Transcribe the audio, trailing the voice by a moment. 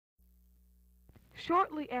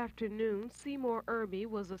Shortly after noon, Seymour Irby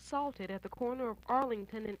was assaulted at the corner of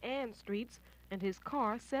Arlington and Ann Streets and his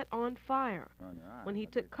car set on fire. When he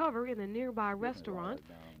took cover in a nearby restaurant,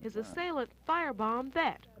 his assailant firebombed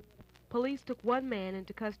that. Police took one man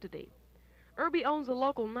into custody. Irby owns a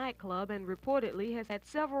local nightclub and reportedly has had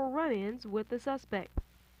several run-ins with the suspect.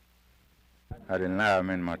 I didn't allow him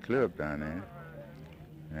in my club down there.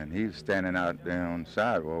 And he was standing out there on the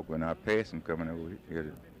sidewalk when I passed him coming over here to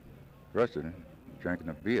the restaurant, drinking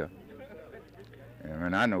a beer. And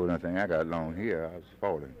when I know nothing, I got long hair, I was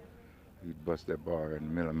falling. He bust that bar in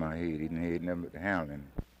the middle of my head. He didn't have nothing but the handle.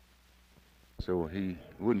 So he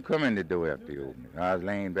wouldn't come in the door after he opened it. I was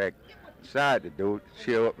laying back beside the door,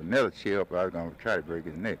 cheer up, another cheer up. I was going to try to break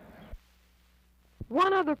his neck.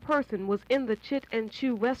 One other person was in the Chit and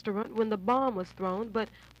Chew restaurant when the bomb was thrown, but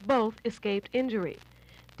both escaped injury.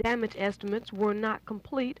 Damage estimates were not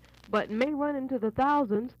complete, but may run into the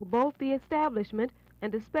thousands for both the establishment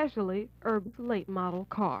and especially Irby's late model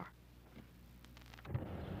car.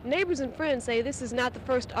 Neighbors and friends say this is not the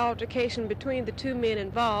first altercation between the two men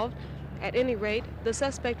involved. At any rate, the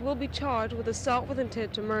suspect will be charged with assault with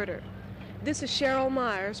intent to murder. This is Cheryll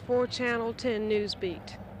Myers for Channel 10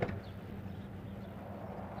 Newsbeat.